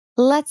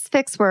Let's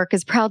Fix Work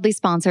is proudly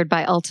sponsored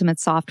by Ultimate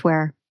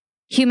Software.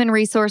 Human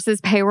resources,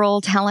 payroll,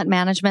 talent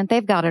management,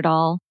 they've got it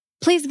all.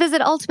 Please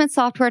visit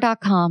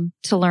ultimatesoftware.com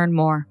to learn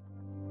more.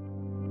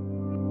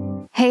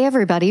 Hey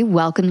everybody,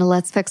 welcome to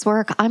Let's Fix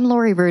Work. I'm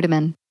Lori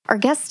Rudiman. Our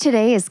guest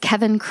today is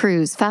Kevin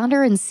Kruse,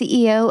 founder and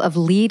CEO of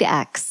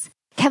LeadX.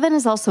 Kevin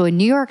is also a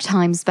New York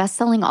Times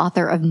bestselling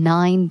author of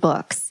 9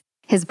 books.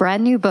 His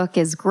brand new book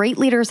is Great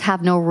Leaders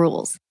Have No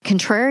Rules: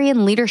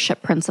 Contrarian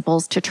Leadership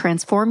Principles to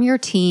Transform Your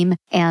Team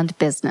and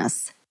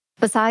Business.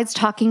 Besides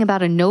talking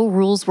about a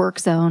no-rules work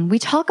zone, we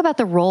talk about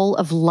the role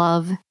of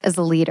love as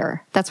a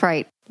leader. That's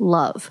right,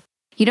 love.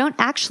 You don't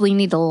actually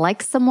need to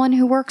like someone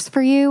who works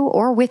for you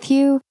or with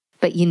you,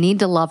 but you need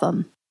to love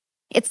them.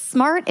 It's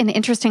smart and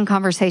interesting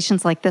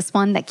conversations like this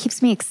one that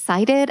keeps me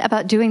excited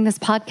about doing this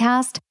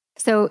podcast.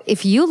 So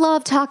if you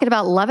love talking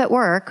about love at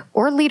work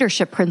or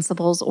leadership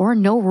principles or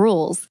no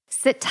rules,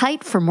 sit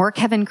tight for more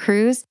Kevin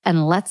Kruse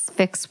and Let's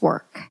Fix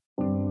Work.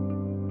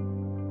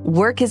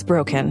 Work is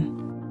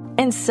broken,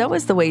 and so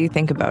is the way you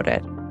think about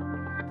it.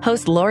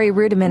 Host Lori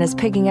Rudiman is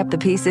picking up the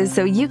pieces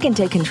so you can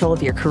take control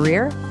of your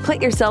career,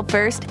 put yourself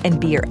first, and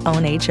be your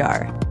own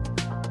HR.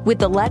 With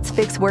the Let's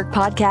Fix Work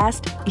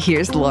podcast,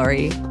 here's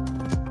Lori.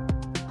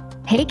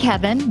 Hey,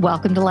 Kevin.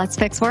 Welcome to Let's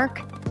Fix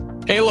Work.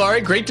 Hey,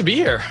 Lori. Great to be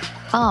here.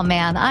 Oh,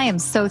 man. I am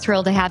so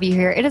thrilled to have you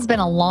here. It has been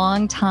a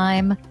long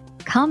time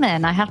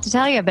coming. I have to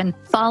tell you, I've been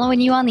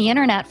following you on the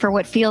internet for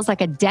what feels like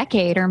a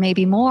decade or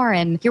maybe more.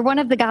 And you're one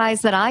of the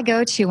guys that I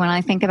go to when I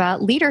think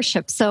about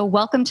leadership. So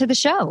welcome to the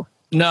show.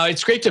 No,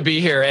 it's great to be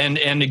here. And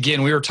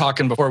again, we were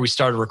talking before we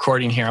started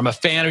recording here. I'm a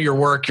fan of your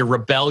work, your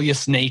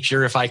rebellious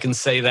nature, if I can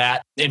say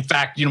that. In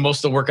fact,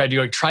 most of the work I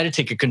do, I try to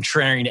take a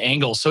contrarian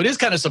angle. So it is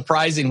kind of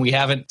surprising we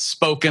haven't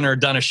spoken or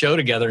done a show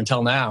together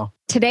until now.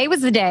 Today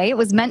was the day. It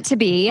was meant to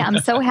be. I'm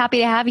so happy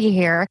to have you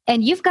here.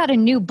 And you've got a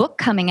new book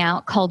coming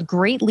out called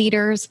Great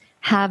Leaders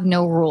Have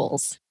No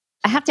Rules.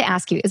 I have to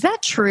ask you, is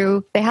that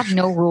true? They have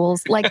no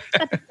rules? Like,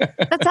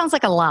 that sounds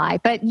like a lie,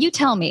 but you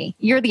tell me.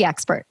 You're the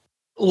expert.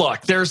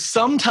 Look, there's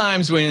some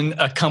times when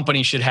a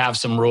company should have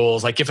some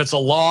rules. Like if it's a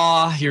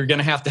law, you're going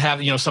to have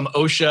some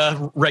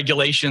OSHA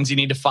regulations. You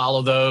need to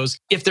follow those.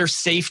 If there's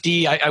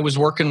safety, I was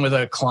working with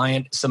a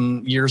client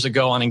some years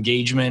ago on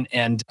engagement,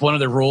 and one of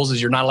the rules is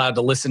you're not allowed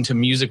to listen to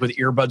music with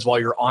earbuds while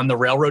you're on the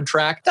railroad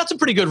track. That's a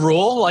pretty good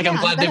rule. I'm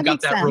glad they've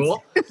got that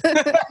rule.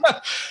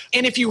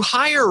 And if you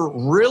hire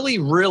really,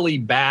 really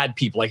bad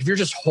people, like if you're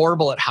just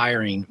horrible at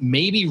hiring,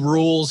 maybe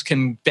rules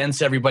can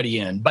fence everybody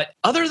in. But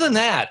other than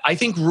that, I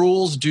think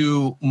rules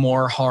do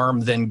more harm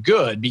than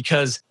good,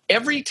 because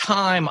every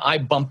time I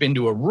bump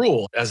into a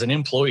rule as an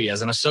employee,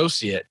 as an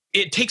associate,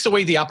 it takes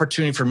away the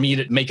opportunity for me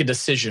to make a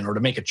decision or to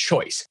make a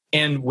choice.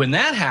 And when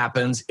that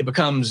happens, it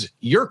becomes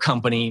your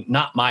company,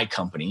 not my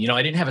company.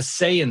 I didn't have a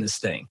say in this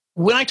thing.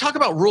 When I talk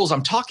about rules,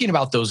 I'm talking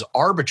about those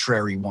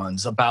arbitrary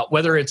ones, about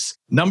whether it's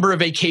number of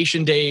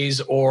vacation days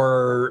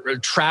or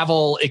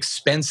travel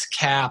expense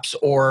caps,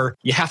 or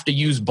you have to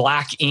use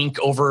black ink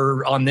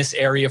over on this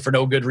area for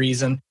no good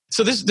reason.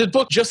 So the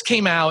book just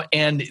came out,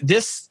 and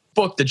this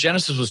book, the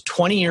genesis was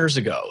 20 years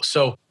ago.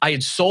 So I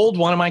had sold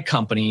one of my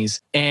companies,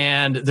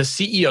 and the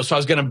CEO, so I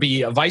was going to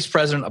be a vice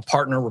president, a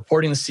partner,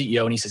 reporting the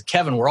CEO. And he says,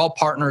 Kevin, we're all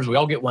partners. We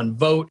all get one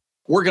vote.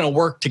 We're going to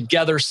work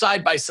together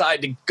side by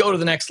side to go to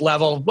the next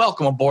level.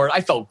 Welcome aboard.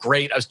 I felt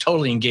great. I was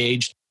totally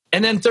engaged.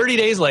 And then 30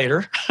 days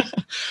later,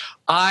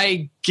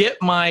 I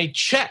get my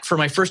check for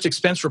my first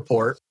expense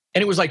report.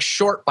 And it was like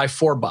short by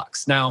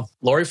 $4. Now,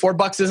 Lori,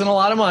 $4 isn't a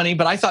lot of money,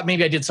 but I thought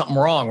maybe I did something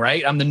wrong,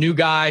 right? I'm the new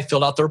guy,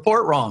 filled out the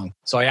report wrong.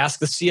 So I asked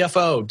the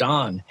CFO,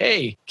 Don,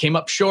 hey, came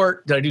up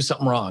short. Did I do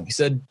something wrong? He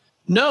said,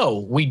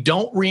 no, we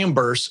don't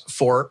reimburse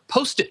for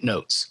Post-it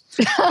notes.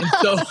 And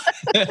so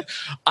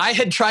I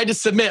had tried to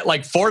submit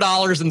like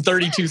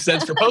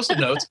 $4.32 for Post-it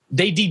notes.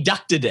 They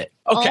deducted it.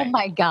 Okay. Oh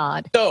my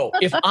God. So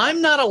if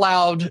I'm not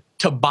allowed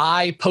to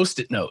buy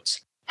Post-it notes,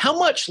 how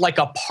much like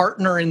a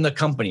partner in the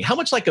company, how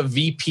much like a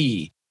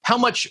VP, how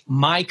much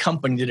my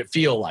company did it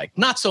feel like?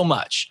 Not so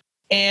much.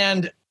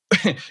 And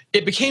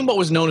it became what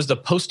was known as the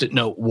Post-it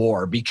note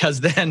war,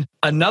 because then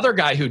another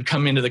guy who'd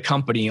come into the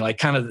company, like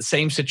kind of the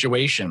same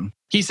situation,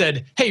 he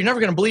said, hey, you're never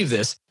going to believe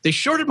this. They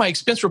shorted my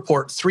expense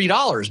report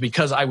 $3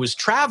 because I was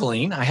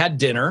traveling, I had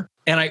dinner,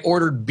 and I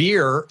ordered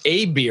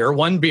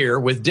one beer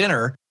with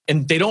dinner,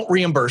 and they don't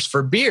reimburse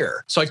for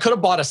beer. So I could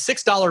have bought a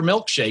 $6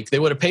 milkshake. They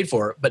would have paid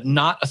for it, but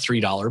not a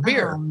 $3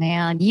 beer. Oh,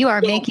 man. You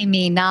are making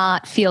me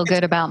not feel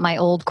good about my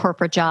old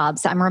corporate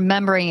jobs. I'm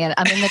remembering it.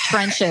 I'm in the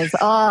trenches.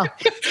 Oh,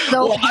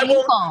 so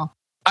painful.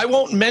 I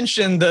won't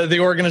mention the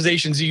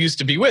organizations you used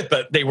to be with,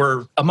 but they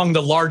were among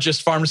the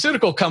largest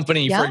pharmaceutical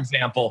company, for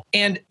example.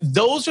 And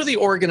those are the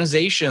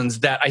organizations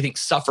that I think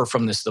suffer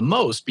from this the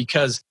most,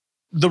 because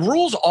the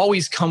rules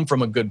always come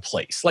from a good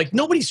place. Like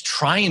nobody's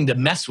trying to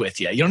mess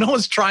with you. No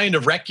one's trying to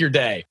wreck your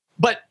day.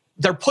 But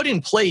they're put in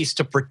place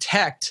to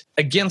protect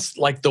against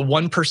like the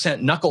 1%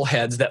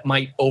 knuckleheads that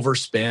might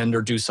overspend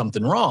or do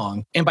something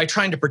wrong. And by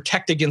trying to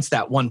protect against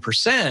that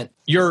 1%,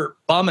 you're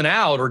bumming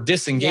out or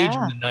disengaging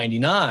the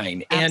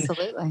 99.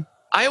 Absolutely. And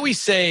I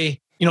always say,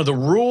 the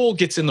rule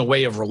gets in the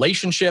way of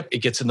relationship. It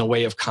gets in the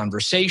way of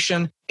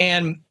conversation.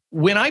 And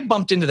when I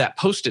bumped into that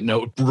Post-it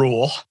note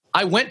rule,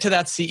 I went to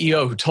that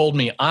CEO who told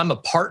me I'm a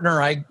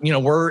partner.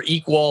 We're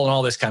equal and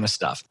all this kind of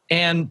stuff.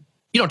 And,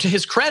 to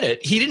his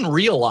credit, he didn't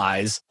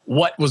realize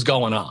what was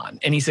going on.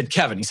 And he said,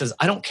 Kevin, he says,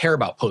 I don't care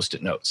about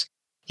Post-it notes.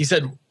 He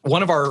said,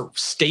 one of our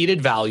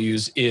stated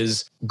values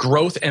is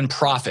growth and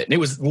profit. And it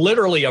was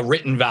literally a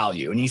written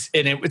value. And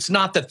it's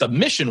not that the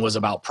mission was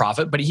about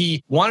profit, but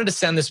he wanted to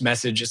send this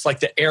message. It's like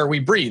the air we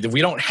breathe. If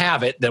we don't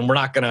have it, then we're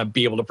not going to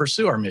be able to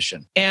pursue our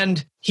mission.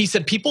 And he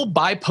said, people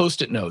buy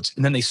Post-it notes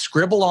and then they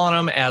scribble on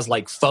them as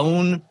like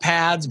phone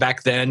pads.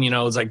 Back then,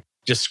 it's like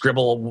just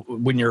scribble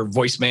when your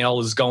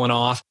voicemail is going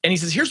off. And he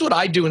says, here's what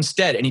I do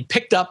instead. And he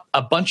picked up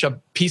a bunch of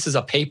pieces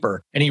of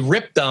paper and he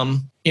ripped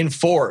them in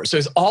four. So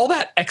it's all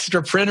that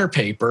extra printer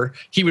paper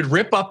he would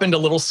rip up into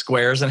little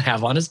squares and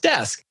have on his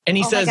desk. And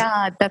he says, oh my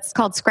God, that's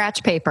called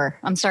scratch paper.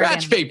 I'm sorry.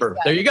 Scratch paper.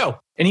 There you go.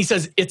 And he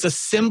says, it's a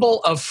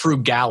symbol of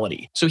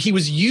frugality. So he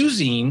was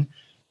using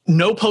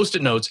no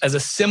Post-it notes as a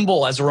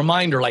symbol, as a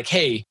reminder, like,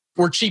 hey,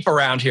 we're cheap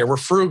around here. We're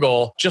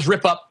frugal. Just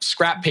rip up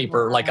scrap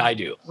paper like I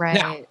do. Right.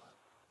 Now,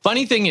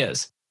 funny thing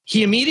is,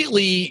 he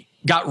immediately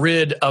got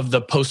rid of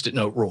the Post-it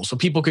note rule so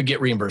people could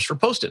get reimbursed for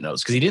Post-it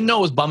notes because he didn't know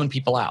it was bumming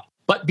people out.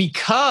 But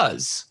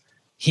because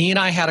he and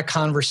I had a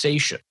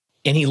conversation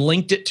and he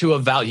linked it to a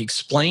value, he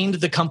explained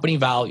the company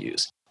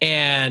values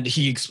and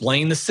he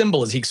explained the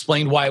symbolism. He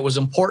explained why it was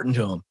important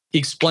to him. He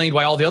explained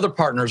why all the other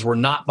partners were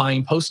not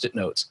buying Post-it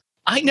notes.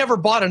 I never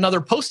bought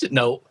another Post-it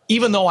note,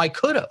 even though I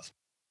could have.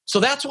 So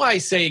that's why I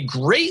say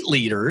great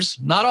leaders,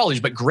 not all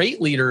leaders, but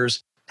great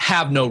leaders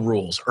have no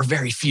rules or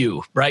very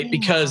few, right? Yeah.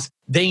 Because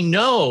they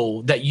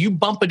know that you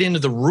bump it into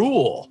the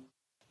rule,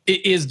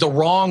 it is the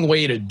wrong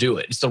way to do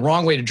it. It's the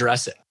wrong way to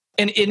dress it.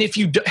 And if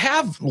you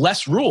have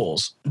less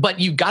rules, but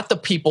you got the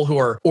people who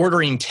are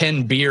ordering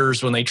 10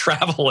 beers when they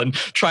travel and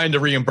trying to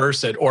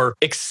reimburse it, or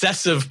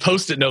excessive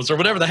Post-it notes or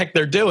whatever the heck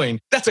they're doing,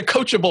 that's a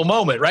coachable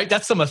moment, right?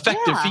 That's some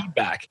effective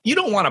feedback. You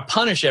don't want to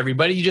punish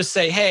everybody. You just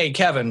say, hey,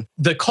 Kevin,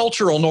 the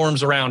cultural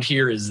norms around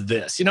here is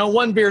this.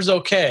 One beer's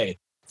okay.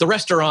 The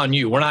rest are on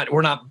you. We're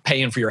not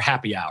paying for your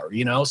happy hour,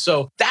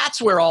 So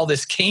that's where all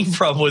this came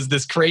from, was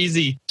this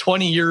crazy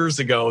 20 years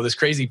ago, this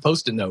crazy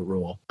Post-it note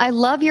rule. I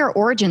love your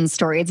origin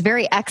story. It's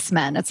very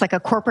X-Men. It's like a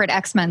corporate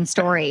X-Men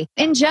story.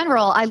 In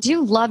general, I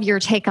do love your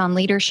take on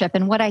leadership.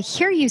 And what I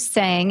hear you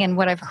saying and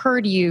what I've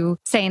heard you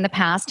say in the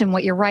past and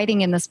what you're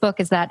writing in this book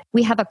is that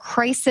we have a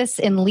crisis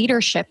in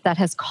leadership that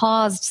has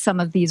caused some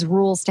of these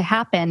rules to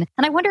happen.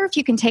 And I wonder if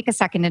you can take a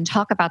second and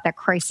talk about that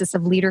crisis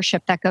of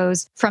leadership that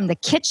goes from the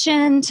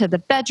kitchen to the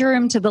bedroom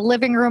to the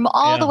living room,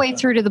 all the way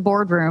through to the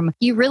boardroom.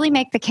 You really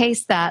make the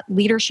case that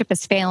leadership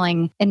is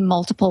failing in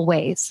multiple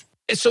ways.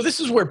 So this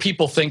is where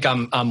people think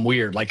I'm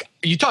weird. Like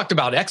you talked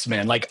about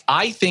X-Men. Like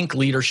I think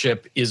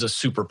leadership is a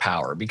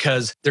superpower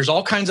because there's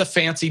all kinds of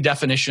fancy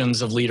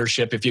definitions of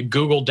leadership. If you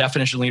Google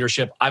definition of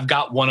leadership, I've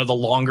got one of the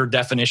longer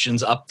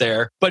definitions up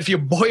there. But if you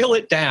boil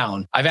it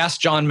down, I've asked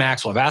John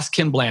Maxwell, I've asked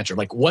Kim Blanchard,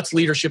 like what's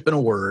leadership in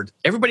a word?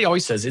 Everybody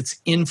always says it's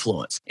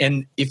influence.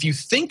 And if you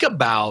think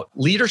about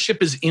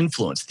leadership as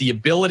influence, the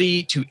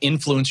ability to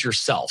influence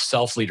yourself,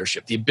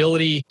 self-leadership, the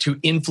ability to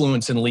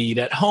influence and lead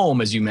at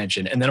home, as you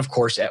mentioned, and then of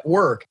course at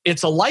work,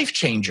 it's a life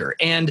changer.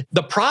 And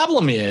the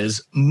problem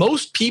is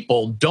most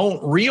people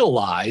don't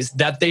realize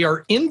that they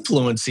are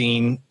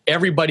influencing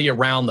everybody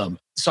around them.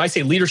 So I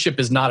say leadership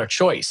is not a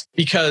choice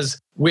because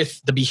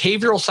with the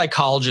behavioral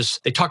psychologists,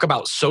 they talk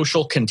about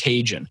social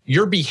contagion.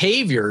 Your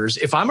behaviors,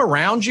 if I'm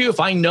around you, if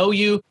I know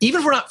you,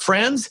 even if we're not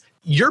friends,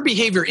 your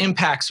behavior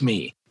impacts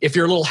me. If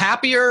you're a little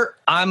happier,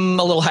 I'm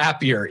a little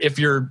happier. If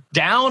you're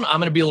down, I'm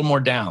going to be a little more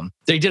down.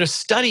 They did a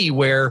study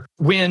where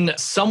when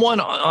someone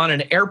on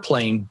an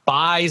airplane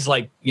buys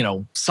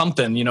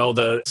something,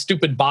 the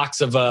stupid box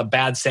of a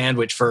bad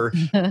sandwich for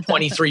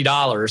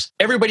 $23,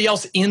 everybody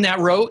else in that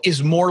row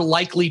is more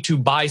likely to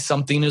buy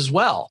something as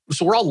well.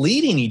 So we're all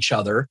leading each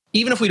other,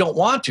 even if we don't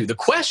want to. The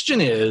question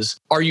is,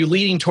 are you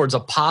leading towards a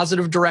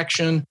positive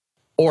direction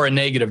or a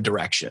negative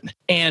direction?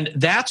 And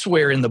that's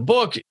where in the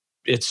book,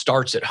 it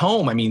starts at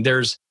home. I mean,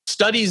 there's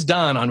studies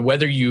done on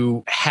whether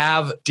you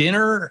have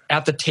dinner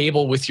at the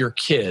table with your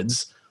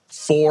kids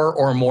 4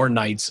 or more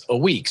nights a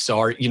week.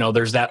 So,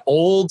 there's that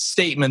old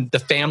statement, the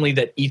family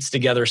that eats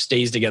together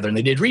stays together. And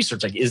they did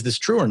research, like, is this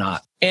true or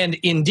not? And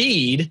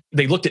indeed,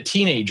 they looked at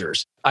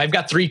teenagers. I've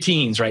got 3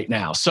 teens right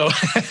now. So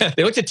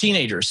they looked at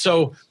teenagers.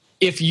 So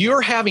if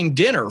you're having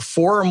dinner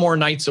 4 or more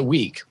nights a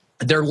week,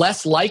 they're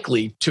less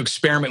likely to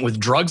experiment with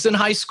drugs in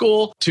high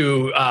school,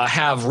 to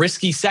have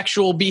risky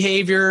sexual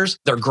behaviors.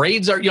 Their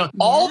grades are,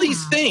 all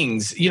these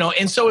things,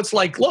 and so it's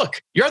like,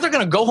 look, you're either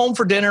going to go home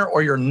for dinner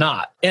or you're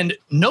not. And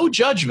no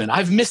judgment.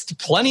 I've missed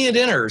plenty of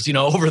dinners,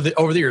 over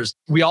the years.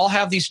 We all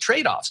have these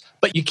trade-offs,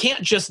 but you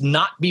can't just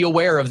not be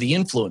aware of the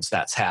influence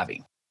that's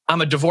having. I'm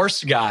a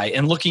divorced guy,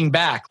 and looking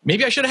back,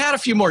 maybe I should have had a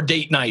few more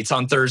date nights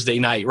on Thursday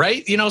night,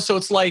 right? So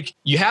it's like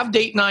you have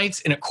date nights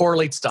and it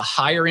correlates to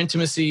higher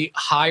intimacy,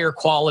 higher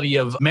quality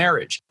of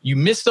marriage. You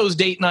miss those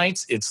date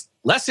nights, it's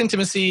less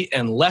intimacy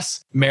and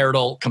less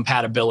marital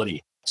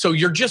compatibility. So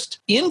you're just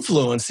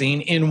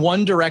influencing in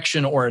one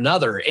direction or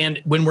another. And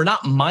when we're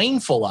not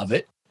mindful of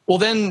it, well,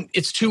 then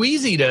it's too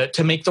easy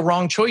to make the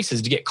wrong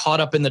choices, to get caught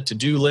up in the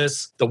to-do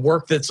list, the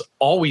work that's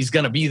always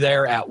going to be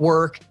there at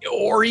work,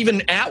 or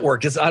even at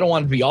work. I don't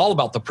want to be all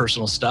about the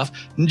personal stuff,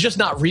 and just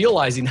not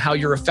realizing how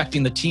you're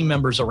affecting the team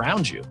members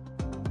around you.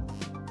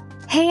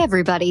 Hey,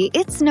 everybody,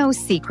 it's no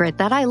secret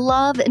that I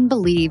love and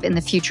believe in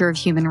the future of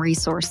human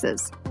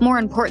resources. More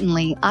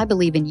importantly, I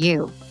believe in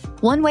you.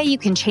 One way you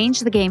can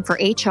change the game for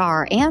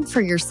HR and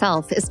for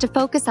yourself is to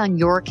focus on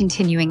your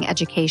continuing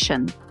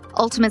education.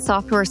 Ultimate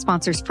Software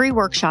sponsors free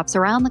workshops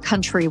around the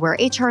country where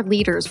HR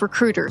leaders,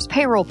 recruiters,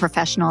 payroll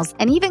professionals,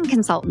 and even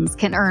consultants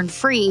can earn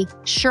free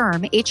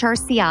SHRM,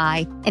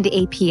 HRCI, and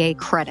APA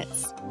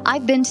credits.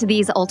 I've been to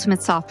these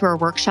Ultimate Software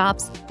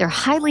workshops. They're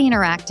highly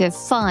interactive,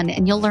 fun,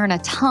 and you'll learn a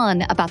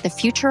ton about the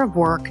future of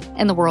work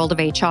and the world of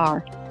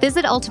HR.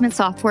 Visit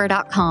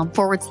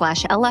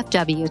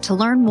ultimatesoftware.com/LFW to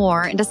learn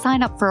more and to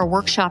sign up for a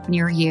workshop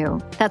near you.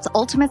 That's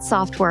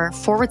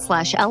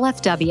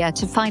ultimatesoftware.com/LFW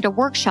to find a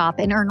workshop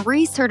and earn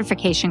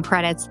recertification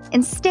credits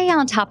and stay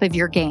on top of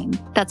your game.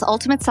 That's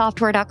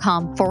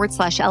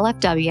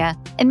ultimatesoftware.com/LFW,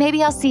 and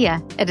maybe I'll see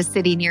you at a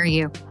city near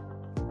you.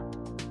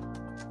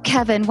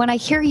 Kevin, when I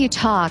hear you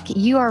talk,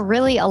 you are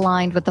really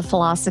aligned with the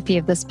philosophy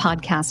of this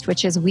podcast,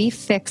 which is we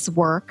fix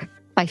work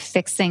by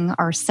fixing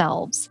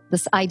ourselves.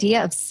 This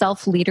idea of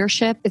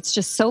self-leadership, it's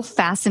just so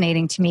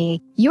fascinating to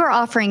me. You are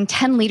offering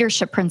 10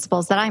 leadership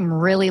principles that I'm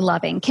really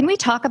loving. Can we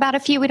talk about a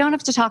few? We don't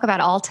have to talk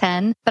about all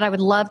 10, but I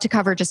would love to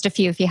cover just a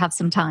few if you have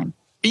some time.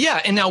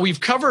 Yeah, and now we've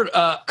covered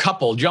a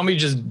couple. Do you want me to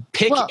just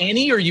pick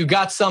any, or you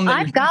got some?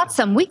 I've got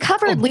some. We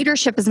covered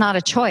leadership is not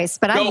a choice,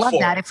 but I love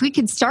that. If we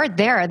could start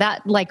there,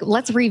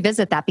 let's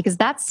revisit that, because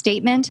that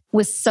statement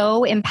was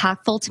so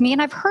impactful to me.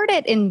 And I've heard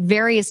it in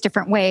various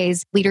different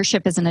ways.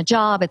 Leadership isn't a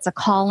job, it's a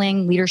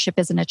calling. Leadership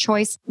isn't a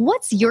choice.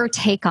 What's your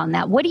take on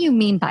that? What do you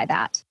mean by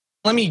that?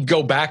 Let me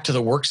go back to the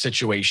work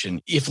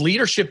situation. If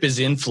leadership is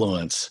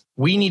influence,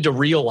 we need to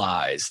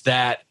realize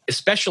that,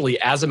 especially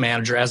as a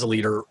manager, as a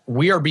leader,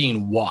 we are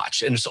being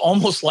watched. And it's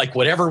almost like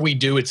whatever we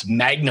do, it's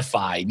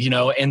magnified,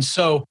 And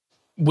so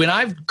when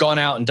I've gone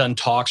out and done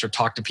talks or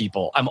talked to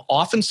people, I'm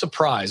often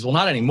surprised. Well,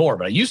 not anymore,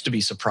 but I used to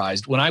be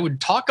surprised when I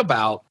would talk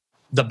about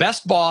the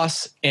best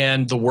boss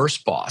and the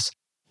worst boss.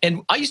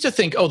 And I used to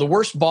think, the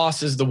worst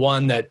boss is the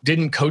one that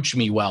didn't coach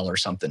me well or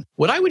something.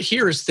 What I would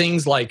hear is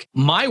things like,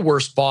 my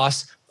worst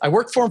boss, I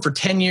worked for him for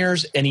 10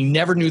 years and he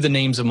never knew the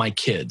names of my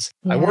kids.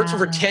 Yeah. I worked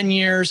for 10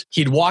 years.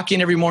 He'd walk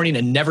in every morning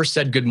and never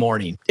said good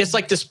morning. It's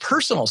like this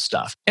personal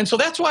stuff. And so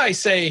that's why I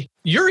say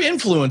you're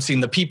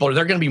influencing the people.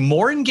 They're going to be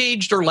more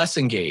engaged or less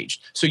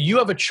engaged. So you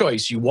have a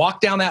choice. You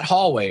walk down that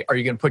hallway. Are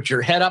you going to put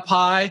your head up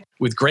high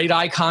with great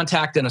eye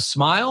contact and a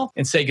smile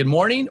and say good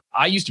morning?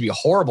 I used to be a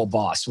horrible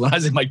boss when I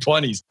was in my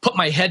 20s. Put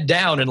my head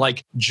down and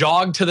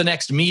jog to the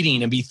next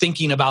meeting and be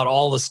thinking about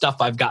all the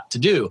stuff I've got to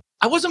do.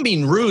 I wasn't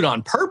being rude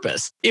on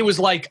purpose. It was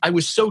like I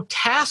was so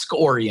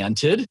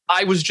task-oriented.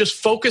 I was just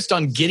focused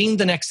on getting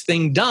the next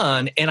thing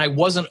done, and I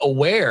wasn't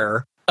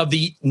aware of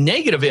the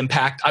negative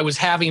impact I was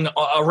having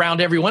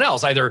around everyone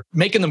else, either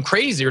making them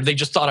crazy or they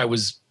just thought I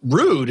was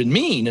rude and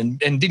mean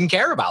and didn't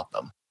care about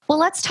them. Well,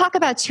 let's talk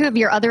about two of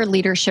your other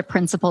leadership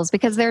principles,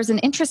 because there's an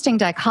interesting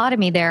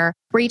dichotomy there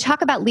where you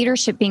talk about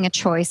leadership being a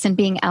choice and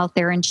being out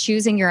there and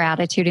choosing your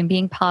attitude and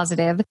being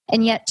positive.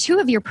 And yet two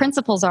of your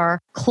principles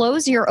are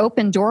close your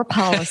open door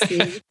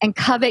policy and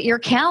covet your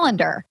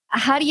calendar.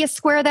 How do you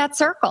square that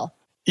circle?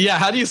 Yeah,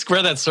 how do you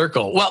square that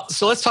circle? Well,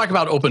 so let's talk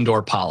about open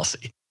door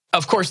policy.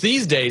 Of course,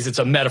 these days it's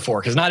a metaphor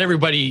because not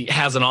everybody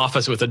has an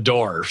office with a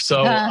door.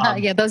 So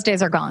yeah, those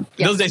days are gone.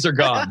 Yes. Those days are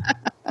gone.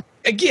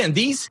 Again,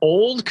 these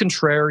old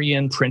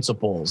contrarian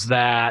principles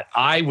that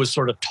I was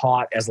sort of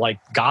taught as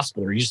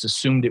gospel, or you just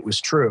assumed it was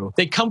true,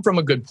 they come from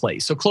a good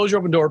place. So close your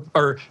open door,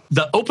 or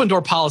the open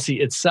door policy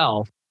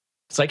itself,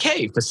 it's like,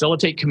 hey,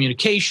 facilitate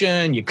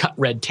communication, you cut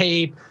red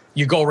tape,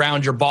 you go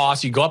around your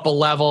boss, you go up a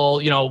level,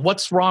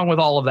 what's wrong with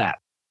all of that?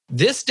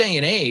 This day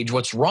and age,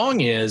 what's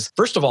wrong is,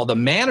 first of all, the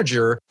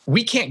manager,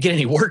 we can't get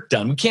any work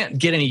done. We can't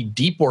get any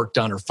deep work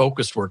done or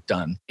focused work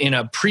done. In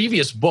a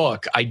previous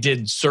book, I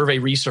did survey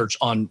research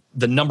on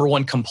the number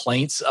one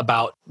complaints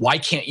about why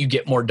can't you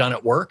get more done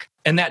at work?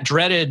 And that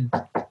dreaded,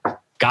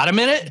 got a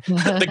minute?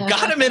 The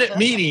got a minute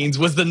meetings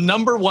was the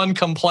number one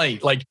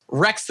complaint,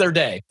 wrecks their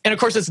day. And of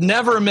course, it's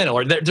never a minute,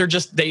 or they're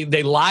just,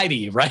 they lie to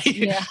you, right?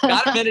 Yeah.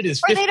 Got a minute is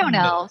 15 Or they don't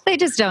know. Minutes. They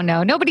just don't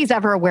know. Nobody's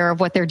ever aware of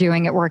what they're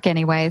doing at work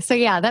anyway. So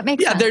yeah, that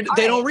makes sense.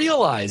 They don't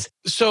realize.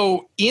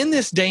 So in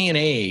this day and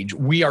age,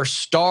 we are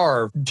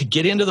starved to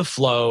get into the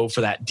flow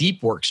for that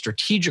deep work,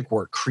 strategic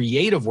work,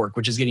 creative work,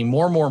 which is getting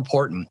more and more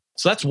important.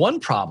 So that's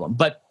one problem.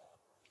 But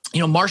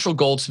Marshall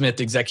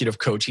Goldsmith, executive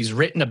coach, he's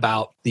written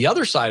about the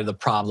other side of the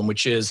problem,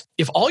 which is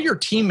if all your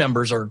team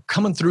members are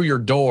coming through your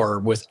door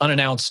with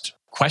unannounced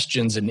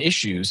questions and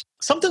issues,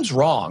 something's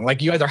wrong.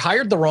 You either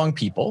hired the wrong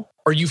people,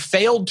 or you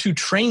failed to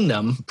train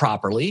them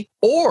properly,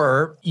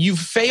 or you've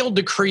failed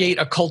to create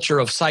a culture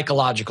of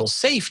psychological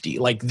safety.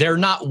 They're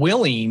not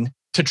willing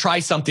to try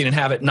something and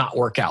have it not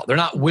work out. They're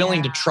not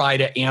willing to try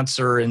to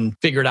answer and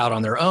figure it out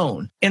on their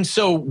own. And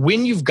so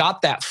when you've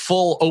got that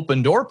full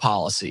open door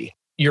policy,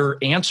 you're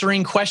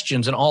answering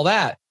questions and all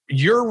that,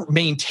 you're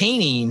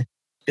maintaining,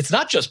 it's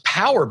not just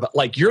power, but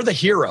like you're the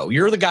hero.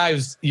 You're the guy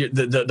who's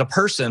the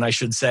person, I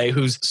should say,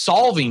 who's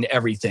solving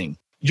everything.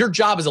 Your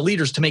job as a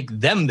leader is to make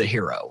them the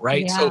hero,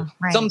 right? Yeah, so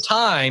right.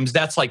 Sometimes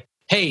that's like,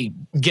 hey,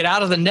 get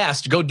out of the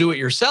nest, go do it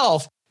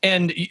yourself,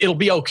 and it'll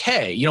be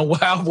okay.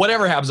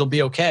 Whatever happens, it'll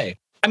be okay.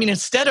 I mean,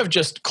 instead of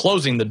just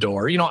closing the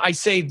door, I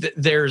say that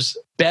there's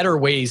better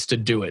ways to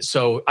do it.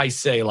 So I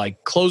say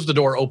like, close the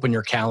door, open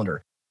your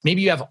calendar.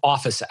 Maybe you have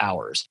office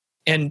hours.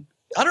 And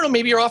I don't know,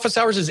 maybe your office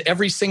hours is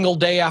every single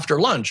day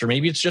after lunch, or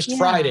maybe it's just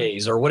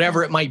Fridays or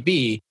whatever it might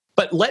be.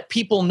 But let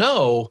people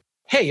know,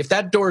 hey, if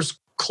that door's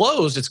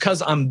closed, it's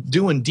because I'm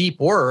doing deep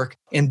work.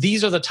 And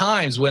these are the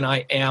times when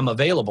I am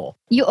available.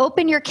 You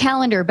open your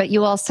calendar, but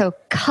you also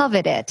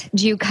covet it.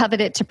 Do you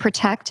covet it to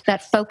protect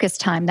that focus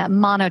time, that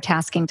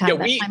monotasking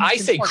time? I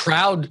say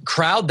crowd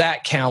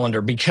that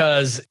calendar,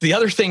 because the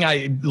other thing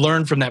I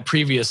learned from that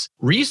previous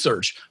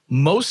research,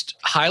 most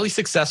highly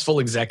successful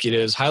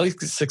executives, highly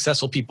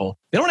successful people,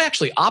 they don't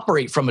actually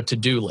operate from a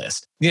to-do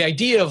list. The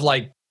idea of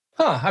like,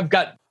 I've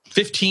got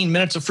 15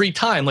 minutes of free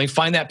time, like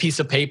find that piece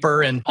of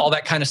paper and all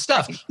that kind of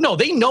stuff. No,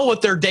 they know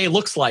what their day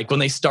looks like when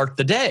they start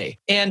the day.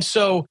 And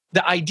so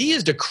the idea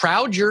is to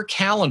crowd your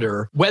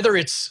calendar, whether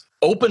it's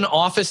open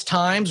office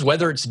times,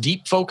 whether it's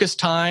deep focus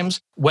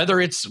times, whether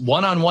it's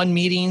one-on-one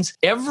meetings,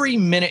 every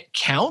minute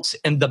counts,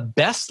 and the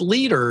best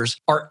leaders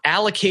are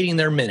allocating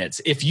their minutes.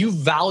 If you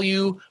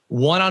value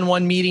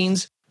one-on-one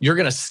meetings, you're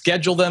going to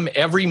schedule them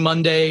every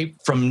Monday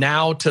from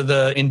now to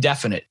the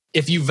indefinite.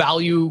 If you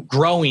value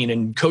growing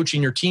and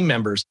coaching your team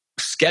members,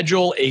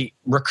 schedule a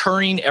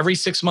recurring every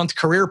 6-month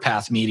career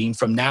path meeting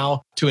from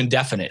now to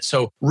indefinite.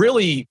 So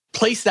really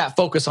place that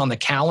focus on the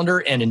calendar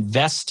and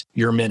invest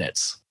your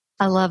minutes.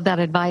 I love that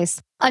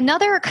advice.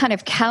 Another kind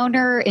of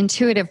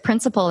counterintuitive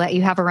principle that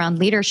you have around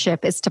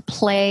leadership is to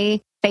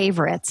play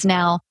favorites.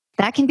 Now,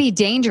 that can be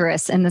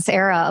dangerous in this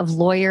era of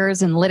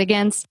lawyers and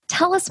litigants.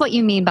 Tell us what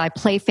you mean by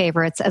play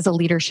favorites as a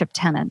leadership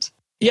tenet.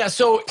 Yeah,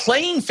 so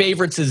playing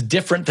favorites is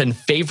different than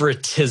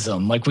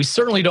favoritism. Like, we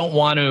certainly don't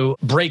want to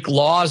break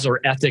laws or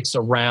ethics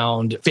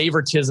around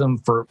favoritism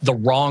for the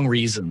wrong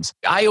reasons.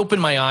 I open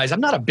my eyes.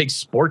 I'm not a big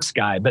sports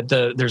guy, but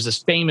there's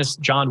this famous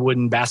John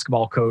Wooden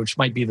basketball coach,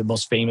 might be the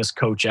most famous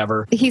coach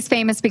ever. He's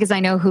famous because I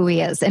know who he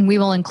is, and we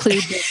will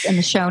include this in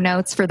the show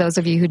notes for those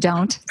of you who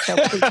don't. So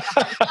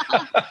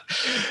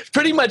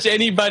pretty much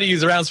anybody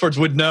who's around sports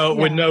would know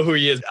who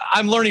he is.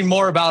 I'm learning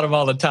more about him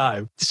all the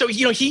time. So,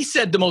 he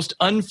said the most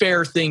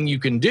unfair thing you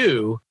can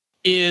do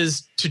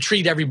is to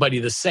treat everybody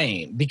the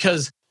same,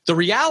 because the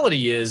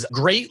reality is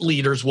great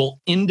leaders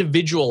will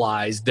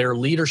individualize their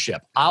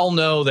leadership. I'll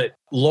know that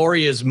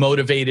Lori is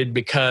motivated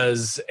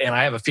because, and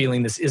I have a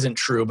feeling this isn't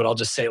true, but I'll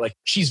just say, like,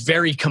 she's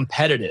very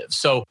competitive.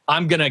 So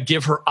I'm going to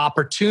give her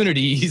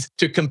opportunities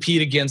to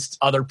compete against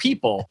other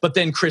people. But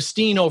then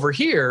Christine over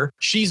here,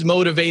 she's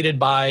motivated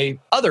by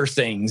other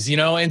things,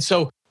 and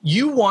so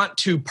you want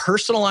to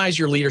personalize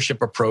your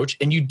leadership approach,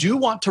 and you do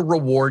want to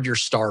reward your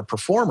star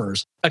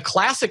performers. A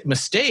classic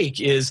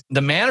mistake is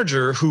the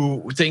manager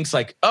who thinks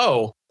like,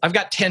 oh, I've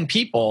got 10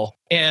 people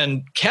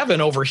and Kevin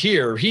over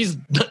here, he's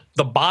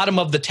the bottom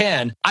of the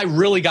 10. I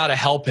really got to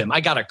help him. I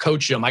got to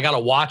coach him. I got to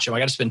watch him. I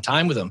got to spend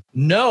time with him.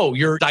 No,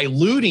 you're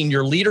diluting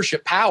your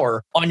leadership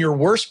power on your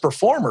worst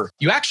performer.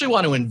 You actually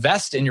want to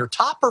invest in your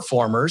top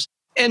performers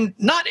and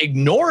not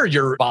ignore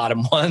your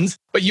bottom ones,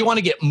 but you want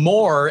to get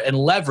more and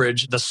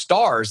leverage the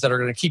stars that are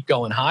going to keep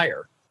going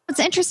higher. It's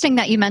interesting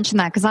that you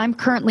mentioned that, because I'm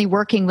currently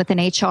working with an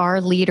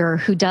HR leader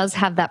who does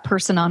have that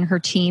person on her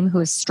team who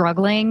is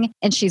struggling,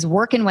 and she's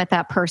working with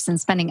that person,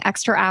 spending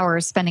extra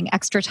hours, spending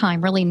extra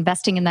time, really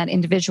investing in that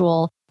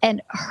individual.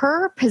 And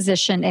her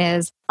position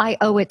is, I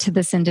owe it to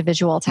this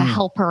individual to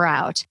help her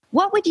out.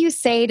 What would you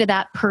say to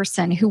that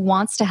person who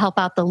wants to help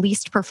out the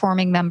least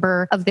performing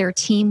member of their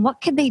team?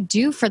 What could they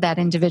do for that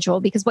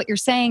individual? Because what you're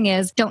saying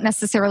is, don't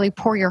necessarily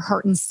pour your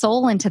heart and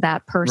soul into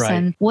that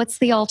person. Right. What's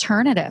the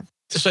alternative?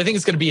 So I think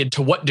it's going to be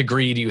to what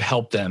degree do you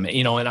help them?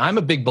 And I'm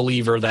a big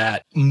believer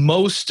that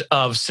most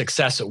of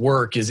success at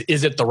work is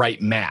it the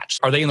right match?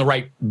 Are they in the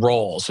right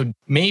role? So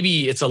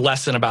maybe it's a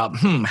lesson about,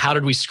 how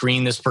did we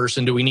screen this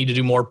person? Do we need to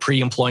do more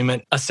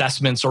pre-employment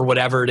assessments or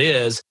whatever it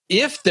is?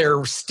 If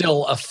they're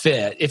still a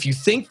fit, if you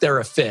think they're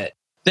a fit,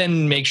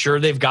 then make sure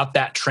they've got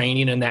that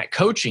training and that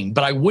coaching.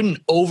 But I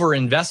wouldn't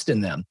overinvest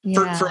in them.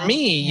 Yeah. For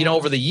me,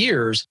 over the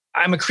years,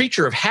 I'm a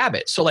creature of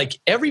habit. So like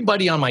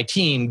everybody on my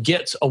team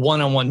gets a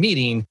one-on-one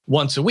meeting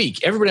once a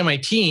week. Everybody on my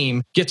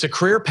team gets a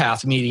career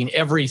path meeting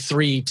every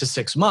 3 to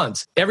 6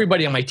 months.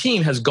 Everybody on my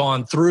team has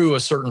gone through a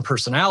certain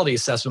personality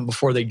assessment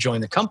before they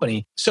join the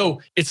company.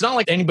 So it's not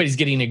like anybody's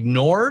getting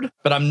ignored,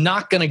 but I'm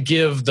not going to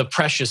give the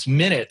precious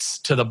minutes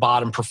to the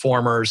bottom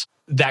performers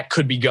that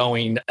could be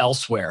going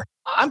elsewhere.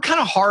 I'm kind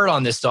of hard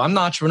on this though. I'm an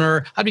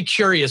entrepreneur. I'd be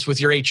curious with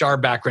your HR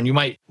background. You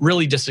might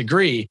really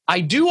disagree.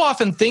 I do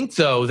often think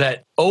though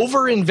that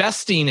over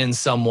investing in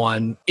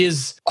someone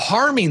is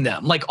harming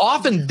them. Like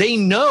often they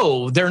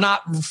know they're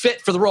not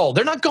fit for the role.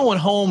 They're not going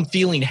home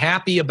feeling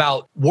happy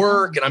about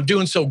work and I'm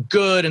doing so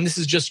good and this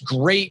is just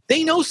great.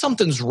 They know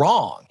something's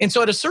wrong. And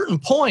so at a certain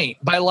point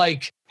by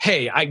like,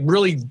 hey, I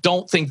really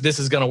don't think this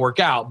is going to work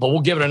out, but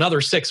we'll give it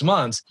another 6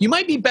 months. You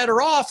might be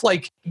better off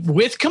like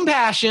with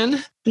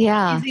compassion,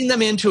 easing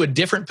them into a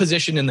different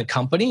position in the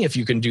company if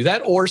you can do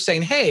that, or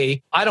saying,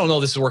 hey, I don't know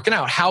this is working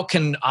out. How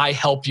can I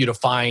help you to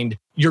find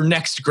your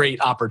next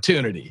great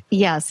opportunity?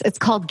 Yes, it's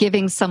called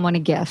giving someone a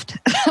gift.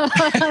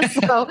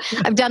 So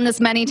I've done this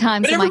many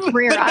times in my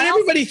career. But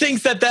everybody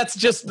thinks that that's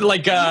just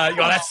like,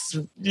 that's,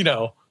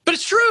 but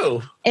it's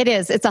true. It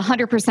is. It's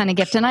 100% a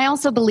gift. And I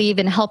also believe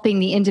in helping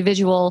the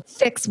individual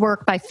fix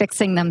work by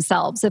fixing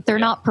themselves. If they're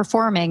not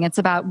performing, it's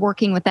about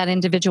working with that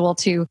individual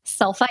to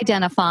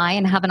self-identify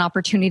and have an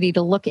opportunity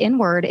to look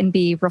inward and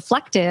be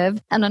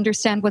reflective and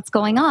understand what's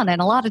going on.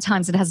 And a lot of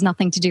times it has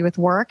nothing to do with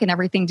work and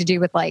everything to do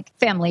with like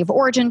family of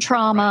origin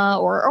trauma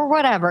or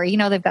whatever.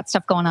 They've got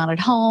stuff going on at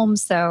home.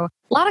 So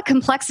a lot of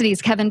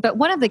complexities, Kevin. But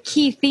one of the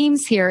key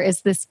themes here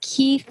is this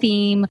key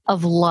theme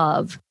of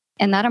love.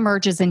 And that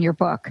emerges in your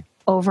book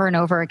over and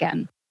over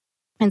again.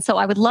 And so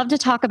I would love to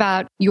talk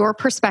about your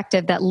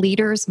perspective that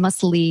leaders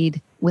must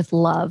lead with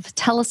love.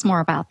 Tell us more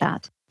about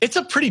that. It's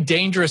a pretty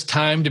dangerous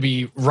time to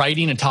be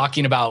writing and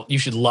talking about you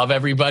should love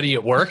everybody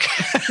at work.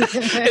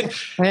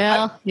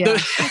 Well, yeah.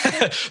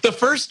 The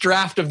first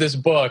draft of this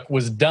book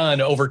was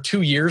done over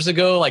 2 years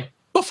ago, like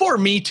before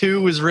Me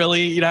Too was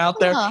really out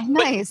there. Oh,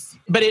 nice.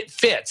 But it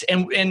fits.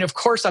 And of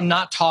course, I'm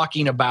not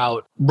talking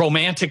about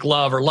romantic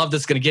love or love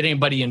that's going to get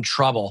anybody in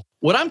trouble.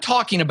 What I'm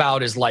talking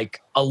about is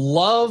like a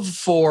love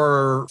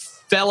for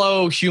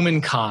fellow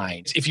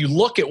humankind. If you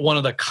look at one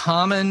of the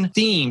common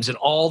themes in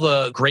all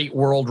the great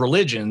world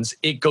religions,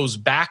 it goes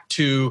back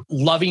to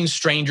loving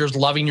strangers,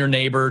 loving your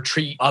neighbor,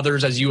 treat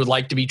others as you would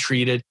like to be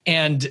treated.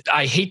 And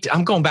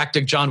I'm going back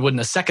to John Wooden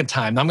a second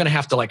time. I'm going to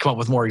have to come up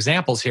with more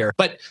examples here.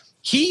 But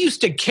he used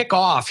to kick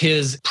off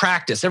his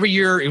practice every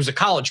year. He was a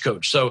college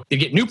coach, so he'd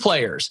get new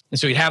players. And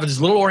so he'd have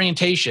this little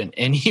orientation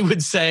and he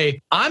would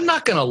say, I'm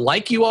not going to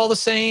like you all the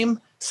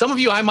same. Some of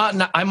you I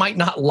might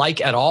not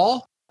like at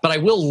all, but I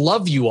will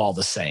love you all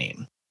the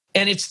same.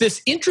 And it's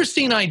this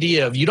interesting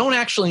idea of you don't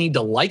actually need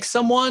to like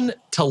someone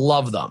to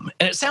love them.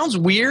 And it sounds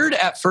weird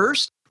at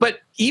first, but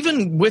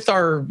even with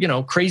our,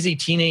 crazy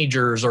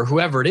teenagers or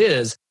whoever it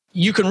is,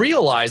 you can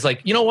realize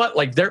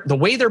the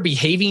way they're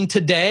behaving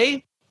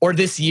today or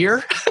this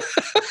year.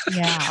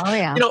 Yeah. Oh,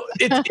 yeah.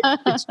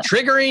 It's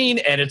triggering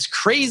and it's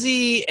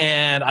crazy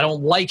and I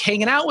don't like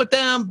hanging out with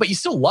them, but you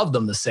still love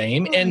them the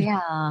same. And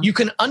you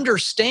can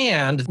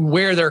understand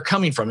where they're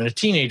coming from. And a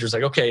teenager's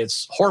like, okay,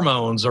 it's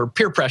hormones or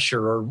peer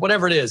pressure or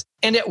whatever it is.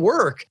 And at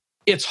work,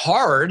 it's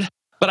hard,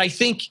 but I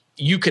think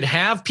you could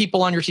have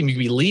people on your team. You could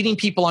be leading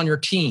people on your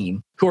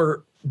team who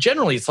are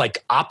generally, it's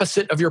like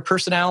opposite of your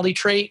personality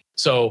trait.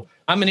 So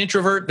I'm an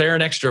introvert, they're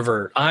an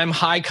extrovert. I'm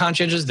high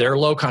conscientious, they're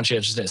low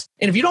conscientiousness.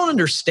 And if you don't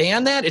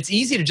understand that, it's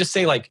easy to just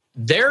say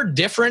they're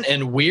different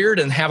and weird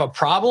and have a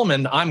problem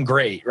and I'm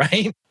great,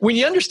 right? When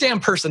you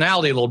understand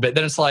personality a little bit,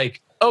 then it's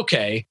like,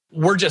 okay,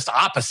 we're just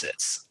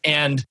opposites.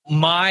 And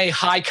my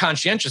high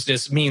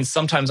conscientiousness means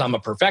sometimes I'm a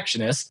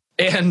perfectionist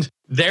and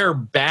their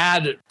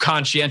bad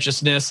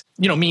conscientiousness,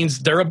 means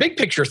they're a big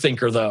picture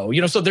thinker though.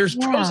 So there's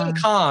pros and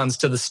cons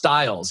to the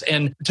styles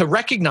and to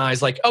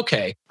recognize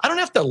okay, I don't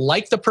have to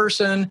like the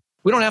person.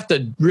 We don't have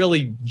to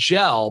really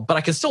gel, but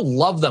I can still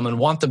love them and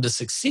want them to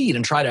succeed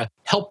and try to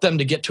help them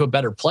to get to a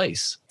better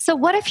place. So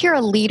what if you're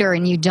a leader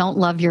and you don't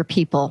love your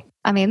people?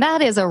 I mean,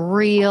 that is a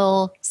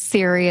real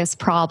serious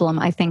problem,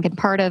 I think, and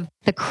part of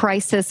the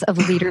crisis of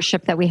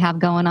leadership that we have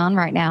going on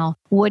right now.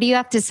 What do you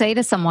have to say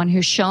to someone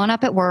who's showing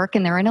up at work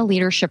and they're in a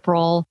leadership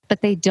role,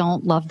 but they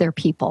don't love their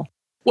people?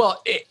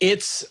 Well, it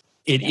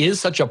is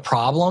such a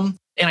problem.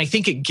 And I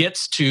think it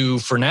gets to,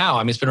 for now,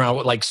 it's been around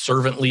with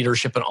servant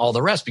leadership and all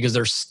the rest, because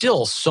there's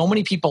still so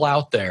many people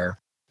out there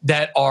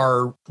that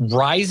are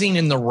rising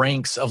in the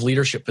ranks of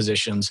leadership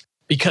positions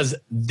because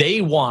they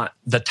want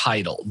the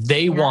title.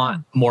 They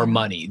want more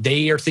money.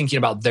 They are thinking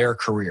about their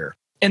career.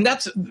 And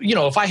that's,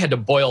 if I had to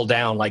boil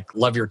down,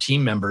 love your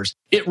team members,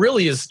 it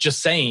really is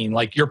just saying,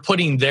 you're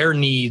putting their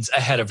needs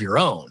ahead of your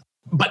own.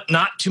 But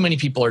not too many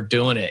people are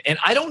doing it. And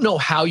I don't know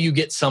how you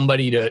get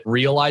somebody to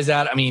realize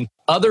that.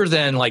 Other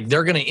than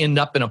they're going to end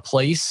up in a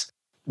place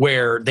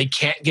where they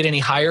can't get any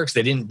higher because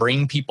they didn't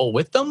bring people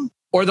with them,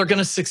 or they're going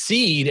to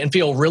succeed and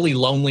feel really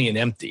lonely and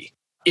empty.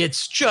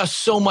 It's just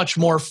so much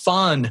more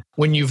fun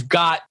when you've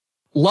got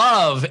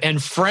love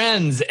and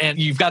friends and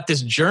you've got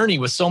this journey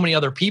with so many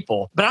other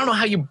people. But I don't know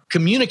how you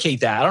communicate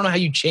that. I don't know how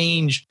you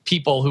change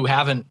people who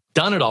haven't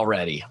done it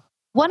already.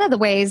 One of the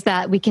ways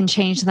that we can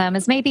change them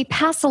is maybe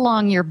pass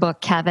along your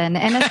book, Kevin.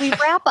 And as we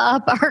wrap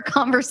up our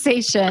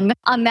conversation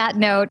on that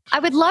note, I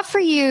would love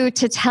for you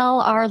to tell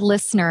our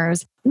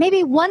listeners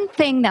maybe one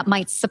thing that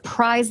might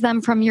surprise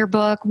them from your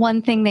book,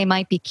 one thing they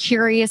might be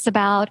curious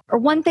about, or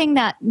one thing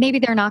that maybe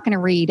they're not going to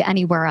read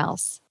anywhere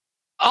else.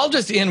 I'll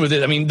just end with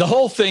it. I mean, the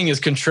whole thing is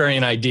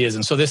contrarian ideas.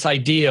 And so this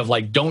idea of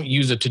like, don't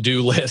use a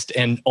to-do list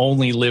and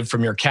only live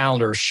from your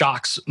calendar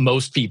shocks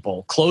most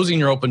people. Closing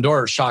your open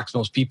door shocks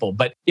most people.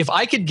 But if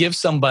I could give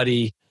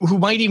somebody who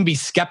might even be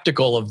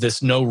skeptical of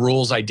this no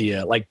rules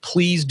idea, like,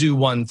 please do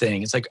one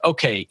thing. It's like,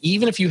 okay,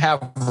 even if you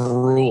have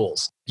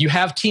rules, you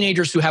have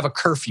teenagers who have a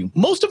curfew.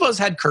 Most of us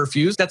had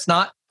curfews. That's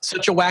not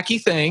such a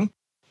wacky thing.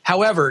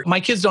 However,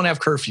 my kids don't have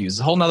curfews,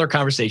 a whole nother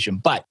conversation.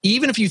 But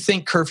even if you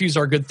think curfews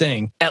are a good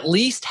thing, at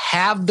least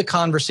have the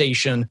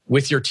conversation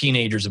with your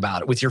teenagers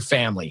about it, with your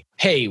family.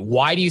 Hey,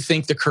 why do you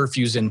think the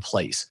curfew's in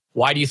place?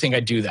 Why do you think I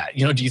do that?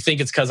 Do you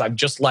think it's because I'm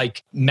just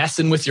like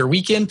messing with your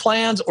weekend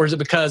plans? Or is it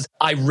because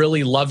I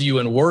really love you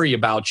and worry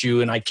about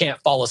you and I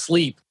can't fall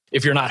asleep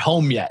if you're not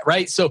home yet,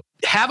 right? So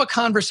have a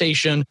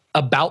conversation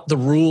about the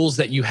rules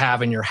that you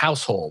have in your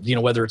household,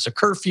 whether it's a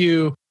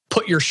curfew,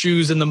 put your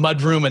shoes in the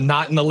mudroom and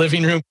not in the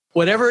living room.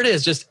 Whatever it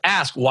is, just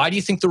ask, why do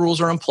you think the rules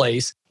are in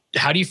place?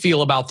 How do you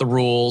feel about the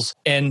rules?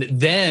 And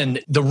then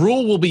the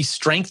rule will be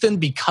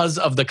strengthened because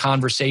of the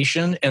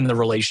conversation and the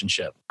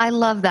relationship. I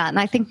love that. And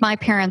I think my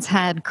parents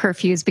had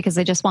curfews because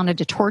they just wanted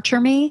to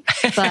torture me,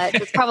 but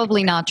it's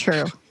probably not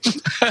true.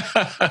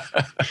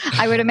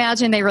 I would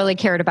imagine they really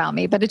cared about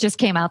me, but it just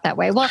came out that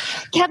way. Well,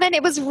 Kevin,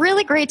 it was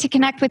really great to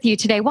connect with you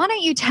today. Why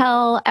don't you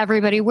tell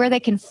everybody where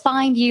they can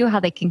find you, how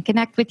they can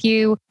connect with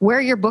you,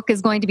 where your book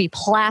is going to be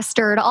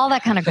plastered, all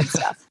that kind of good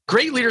stuff.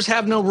 Great Leaders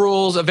Have No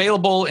Rules,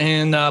 available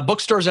in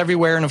bookstores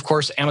everywhere. And of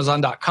course,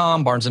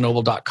 Amazon.com,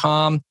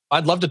 BarnesandNoble.com.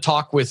 I'd love to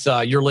talk with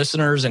your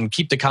listeners and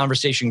keep the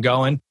conversation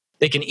going.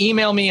 They can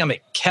email me. I'm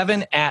at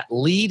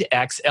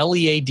kevin@leadx,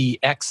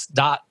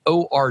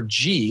 LEADX.org,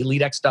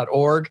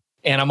 leadx.org.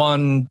 And I'm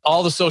on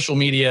all the social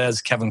media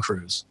as Kevin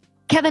Kruse.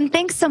 Kevin,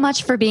 thanks so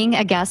much for being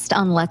a guest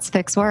on Let's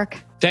Fix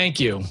Work. Thank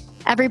you.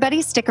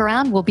 Everybody, stick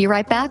around. We'll be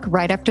right back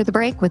right after the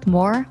break with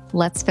more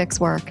Let's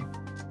Fix Work.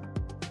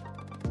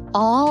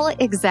 All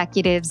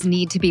executives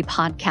need to be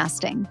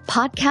podcasting.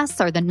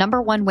 Podcasts are the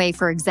number one way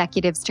for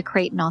executives to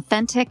create an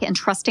authentic and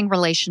trusting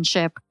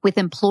relationship with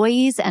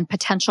employees and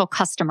potential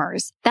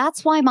customers.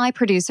 That's why my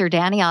producer,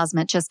 Danny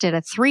Osment, just did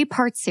a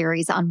 3-part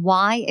series on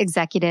why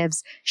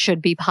executives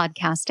should be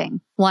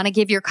podcasting. Want to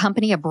give your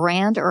company a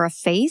brand or a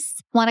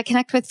face? Want to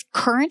connect with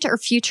current or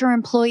future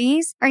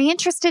employees? Are you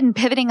interested in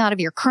pivoting out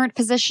of your current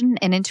position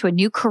and into a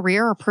new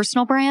career or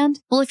personal brand?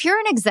 Well, if you're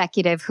an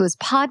executive who is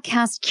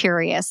podcast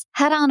curious,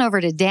 head on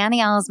over to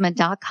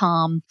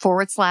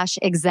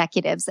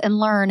DannyOsment.com/executives and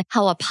learn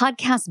how a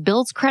podcast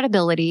builds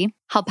credibility,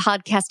 how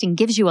podcasting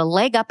gives you a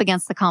leg up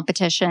against the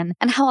competition,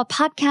 and how a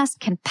podcast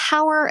can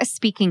power a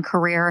speaking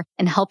career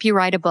and help you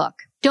write a book.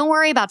 Don't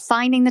worry about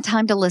finding the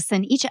time to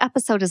listen. Each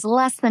episode is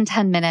less than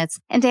 10 minutes,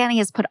 and Danny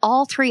has put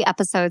all 3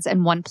 episodes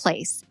in one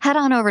place. Head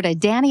on over to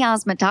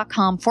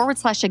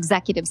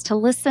DannyOsment.com/executives to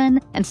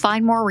listen and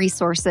find more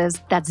resources.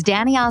 That's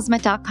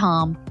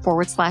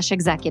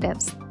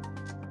DannyOsment.com/executives.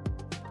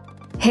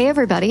 Hey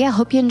everybody, I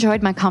hope you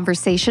enjoyed my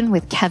conversation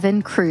with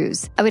Kevin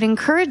Kruse. I would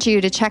encourage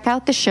you to check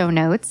out the show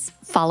notes,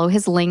 follow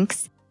his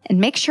links, and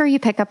make sure you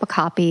pick up a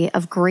copy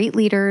of Great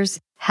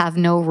Leaders Have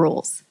No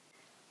Rules.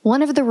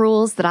 One of the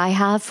rules that I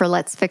have for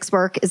Let's Fix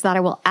Work is that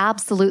I will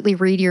absolutely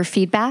read your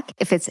feedback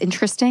if it's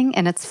interesting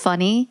and it's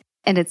funny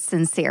and it's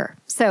sincere.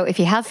 So if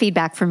you have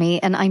feedback for me,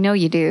 and I know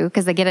you do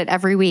because I get it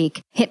every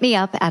week, hit me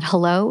up at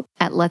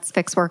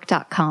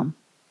hello@letsfixwork.com.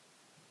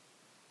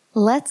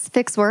 Let's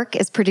Fix Work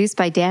is produced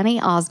by Danny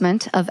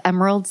Osment of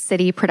Emerald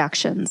City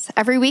Productions.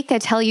 Every week I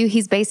tell you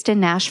he's based in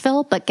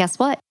Nashville, but guess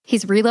what?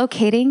 He's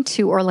relocating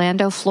to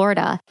Orlando,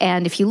 Florida.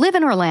 And if you live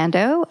in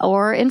Orlando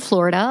or in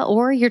Florida,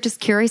 or you're just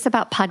curious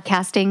about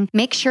podcasting,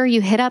 make sure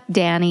you hit up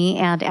Danny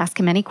and ask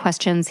him any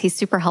questions. He's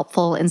super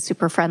helpful and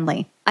super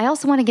friendly. I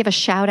also want to give a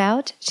shout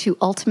out to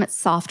Ultimate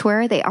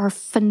Software. They are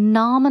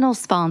phenomenal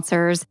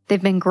sponsors.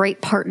 They've been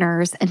great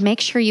partners. And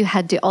make sure you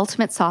head to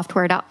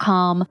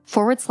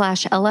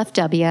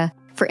ultimatesoftware.com/LFW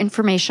for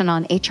information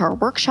on HR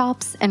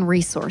workshops and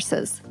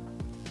resources.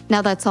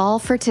 Now that's all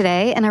for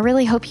today, and I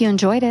really hope you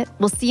enjoyed it.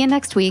 We'll see you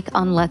next week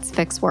on Let's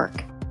Fix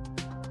Work.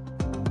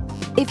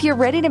 If you're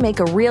ready to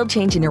make a real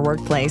change in your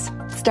workplace,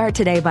 start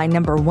today by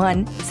number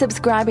 1,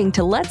 subscribing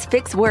to Let's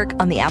Fix Work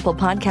on the Apple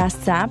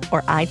Podcasts app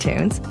or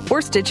iTunes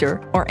or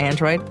Stitcher or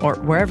Android or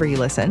wherever you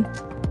listen.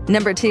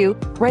 Number 2,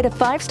 write a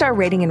 5-star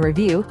rating and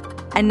review.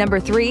 And number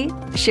 3,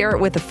 share it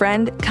with a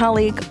friend,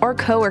 colleague, or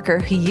coworker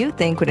who you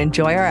think would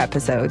enjoy our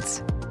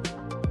episodes.